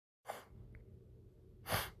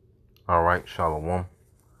All right, Shalom.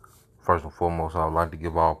 First and foremost, I would like to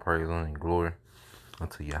give all praise and glory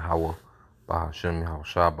unto Yahweh, Bahashem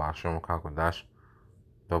Yahushua, Bahashem Kakodash.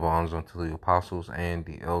 Double honors unto the apostles and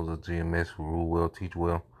the elders of GMS who rule well, teach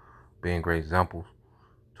well, being great examples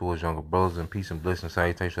to his younger brothers, and peace and blessing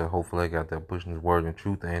salutation. Hopefully, I got that pushing his word in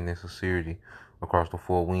truth and in sincerity across the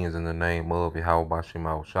four winds in the name of Yahweh, Bahashem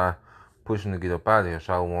Yahushua. Pushing to get up out of here.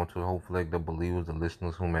 Shalom to the hopefully the believers, the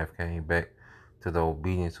listeners whom have came back to the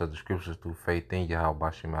obedience of the scriptures through faith in Yahweh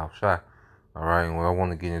Bashim Al Shai. All right, and what I want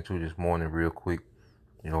to get into this morning real quick,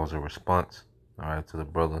 is a response, all right, to the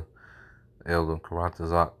brother Elder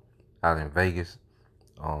Karatazak out in Vegas.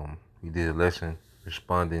 He did a lesson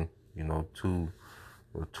responding, to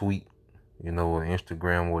a tweet, or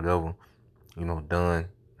Instagram, whatever, done,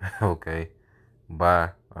 okay, by,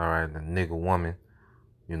 all right, the nigga woman,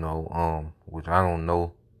 which I don't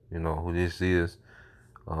know, who this is.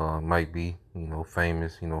 Might be,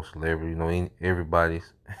 famous, celebrity,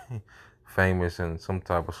 everybody's famous and some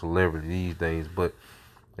type of celebrity these days. But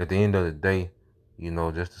at the end of the day,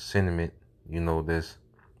 just the sentiment, that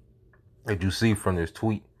you see from this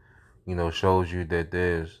tweet, shows you that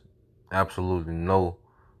there's absolutely no,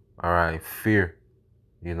 all right, fear,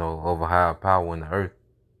 of a higher power in the earth,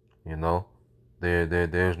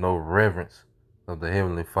 there's no reverence of the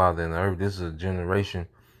Heavenly Father in the earth. This is a generation,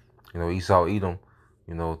 Esau Edom,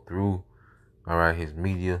 through, all right, his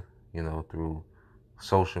media, through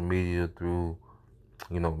social media, through,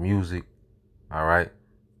 music, all right,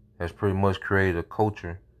 has pretty much created a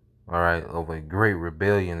culture, all right, of a great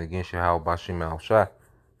rebellion against Yahweh Bashim Al Shai.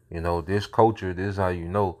 This culture, this is how you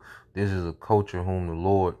know, this is a culture whom the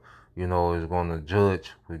Lord, is going to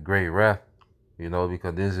judge with great wrath,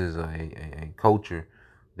 because this is a culture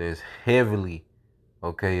that's heavily,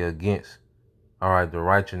 okay, against, all right, the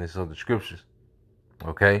righteousness of the scriptures.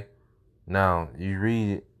 Okay, now you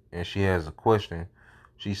read it, and she has a question.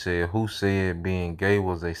 She said, "Who said being gay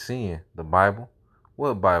was a sin? The Bible?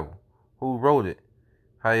 What Bible? Who wrote it?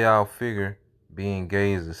 How y'all figure being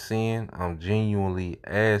gay is a sin? I'm genuinely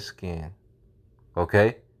asking."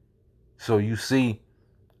 Okay, so you see,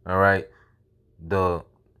 all right, the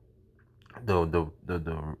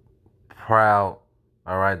proud,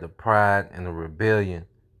 all right, the pride and the rebellion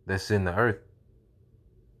that's in the earth.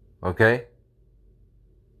 Okay.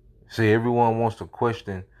 See, everyone wants to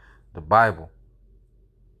question the Bible.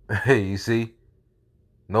 You see,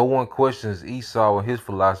 no one questions Esau and his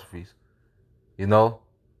philosophies. No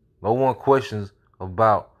one questions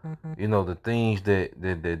about, the things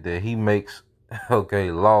that he makes, okay,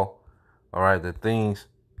 law. All right, the things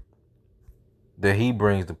that he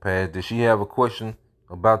brings to pass. Does she have a question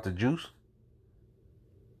about the juice?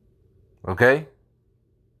 Okay.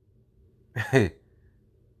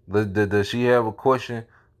 Does she have a question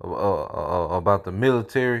about the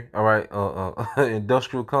military, all right,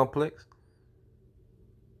 industrial complex?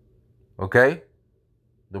 Okay,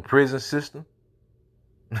 the prison system.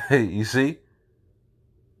 You see,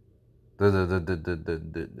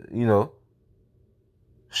 the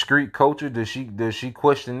street culture. Does she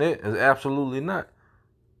question it? Absolutely not.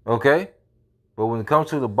 Okay, but when it comes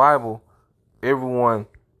to the Bible, everyone,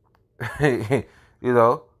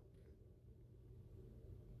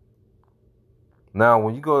 Now,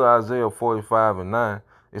 when you go to Isaiah 45:9,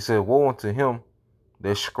 it says, "Woe unto him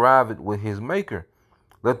that scribeth with his maker.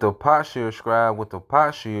 Let the potsherd scribe with the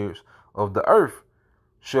potsherds of the earth.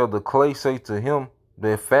 Shall the clay say to him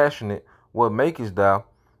that fashioned it, What makest thou?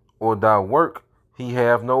 Or thy work, he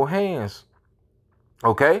have no hands."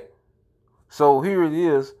 Okay? So here it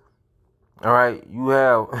is. All right, you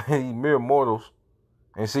have mere mortals.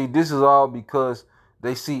 And see, this is all because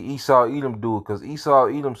they see Esau Edom do it. Because Esau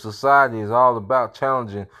Edom society is all about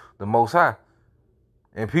challenging the Most High.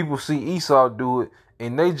 And people see Esau do it,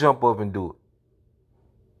 and they jump up and do it.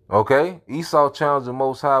 Okay? Esau challenged the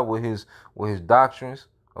Most High with his doctrines,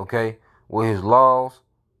 okay, with his laws.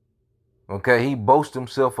 Okay, he boasts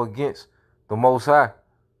himself against the Most High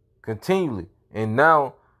continually. And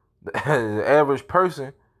now the average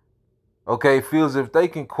person, okay, feels if they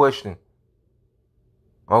can question,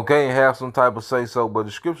 okay, and have some type of say so. But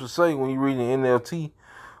the scriptures say, when you read the NLT,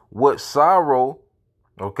 what sorrow,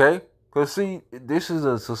 okay, because see, this is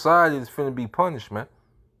a society that's finna be punished, man.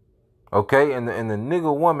 Okay, and the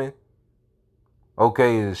nigga woman,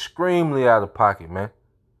 okay, is extremely out of pocket, man.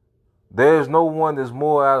 There's no one that's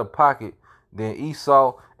more out of pocket than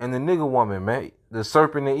Esau and the nigga woman, man. The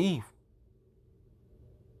serpent and Eve.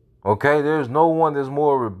 Okay, there's no one that's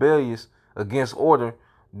more rebellious against order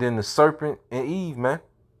than the serpent and Eve, man.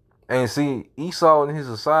 And see, Esau in his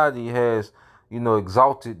society has,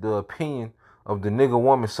 exalted the opinion of the nigga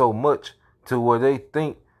woman so much to where they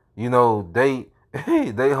think they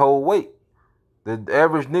they hold weight. The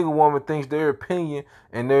average nigga woman thinks their opinion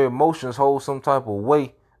and their emotions hold some type of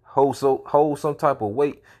weight, hold some type of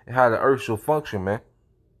weight in how the earth shall function, man.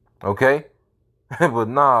 Okay? But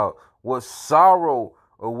nah, what sorrow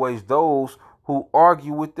awaits those who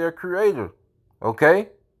argue with their creator. Okay?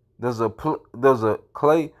 Does a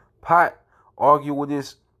clay pot argue with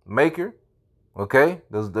its maker? Okay?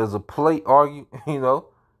 Does a plate argue,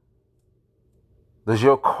 Does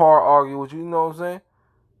your car argue with you, you know what I'm saying?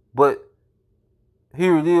 But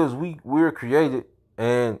here it is, we're created,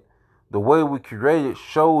 and the way we created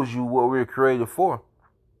shows you what we're created for.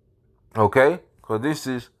 Okay? Because this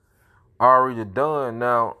is already done.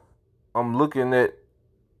 Now, I'm looking at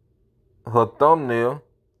her thumbnail,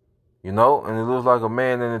 and it looks like a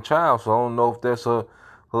man and a child. So I don't know if that's her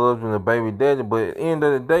husband or baby daddy. But at the end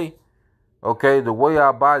of the day, okay, the way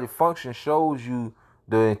our body functions shows you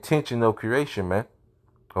the intention of creation, man.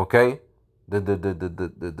 Okay?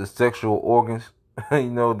 The sexual organs,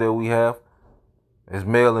 that we have as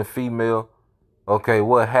male and female. Okay,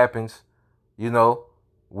 what happens,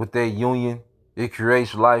 with that union? It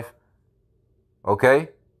creates life. Okay?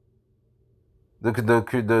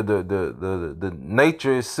 The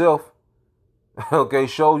nature itself, okay,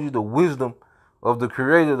 shows you the wisdom of the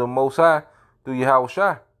Creator, the Most High, through Yahweh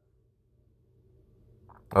Shai.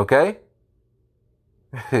 Okay?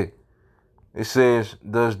 It says,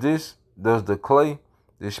 does the clay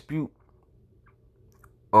dispute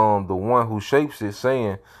the one who shapes it,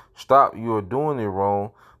 saying, stop, you are doing it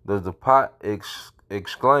wrong? Does the pot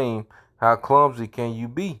exclaim, how clumsy can you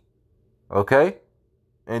be? Okay?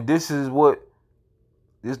 And this is what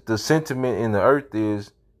the sentiment in the earth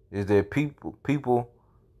is that people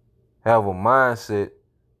have a mindset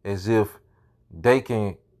as if they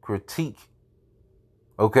can critique,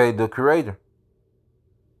 okay, the Creator.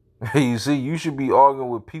 You see, you should be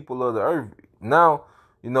arguing with people of the earth. Now,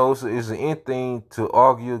 it's an end thing to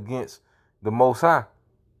argue against the Most High.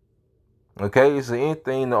 Okay? It's an end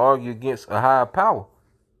thing to argue against a higher power.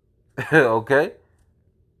 Okay?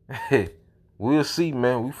 We'll see,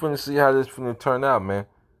 man. We finna see how this finna turn out, man.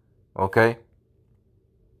 Okay?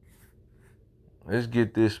 Let's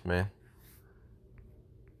get this, man.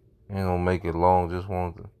 Ain't gonna make it long. Just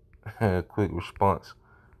wanted a quick response.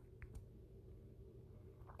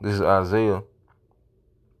 This is Isaiah.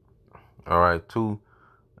 All right,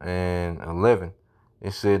 2:11.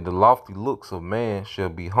 It said, the lofty looks of man shall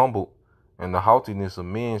be humbled, and the haughtiness of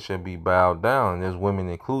men shall be bowed down, and there's women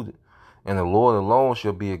included. And the Lord alone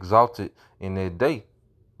shall be exalted in that day.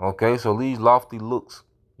 Okay, so these lofty looks,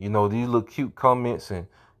 these little cute comments and,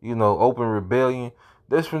 open rebellion,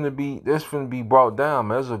 that's finna be brought down,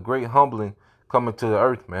 man. There's a great humbling coming to the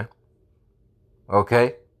earth, man.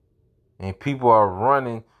 Okay? And people are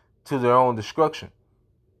running to their own destruction.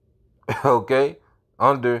 Okay?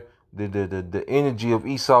 Under the energy of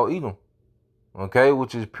Esau Edom. Okay?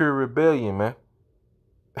 Which is pure rebellion, man.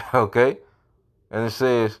 Okay? And it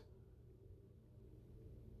says,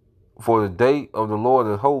 for the day of the Lord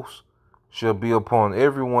of hosts shall be upon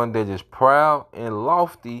everyone that is proud and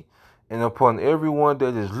lofty, and upon everyone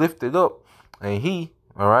that is lifted up. And he,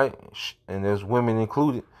 all right, and there's women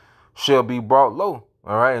included, shall be brought low.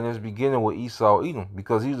 All right, and it's beginning with Esau Edom,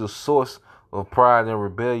 because he's the source of pride and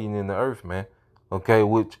rebellion in the earth, man. Okay,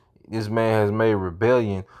 which this man has made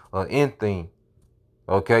rebellion an end thing.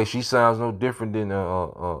 Okay, she sounds no different than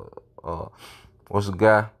what's the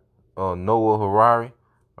guy? Noah Harari,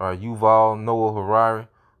 or Yuval Noah Harari.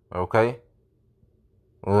 Okay.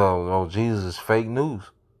 Well, Jesus is fake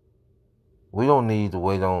news. We don't need to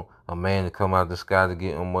wait on a man to come out of the sky to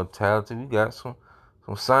get immortality. We got some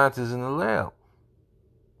scientists in the lab.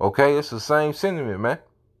 Okay, it's the same sentiment, man.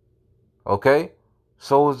 Okay,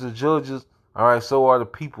 so is the judges. All right, so are the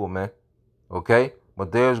people, man. Okay,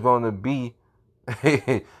 but there's going to be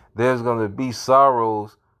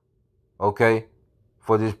sorrows. Okay,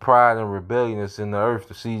 for this pride and rebellion that's in the earth.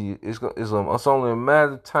 To see, it's only a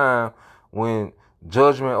matter of time when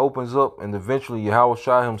judgment opens up, and eventually Yahweh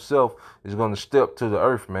Shai himself is going to step to the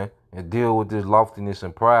earth, man, and deal with this loftiness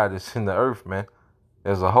and pride that's in the earth, man,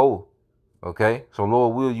 as a whole. Okay? So,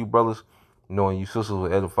 Lord will, you brothers, and you sisters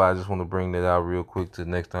will edify. I just want to bring that out real quick to the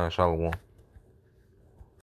next time. Shalom.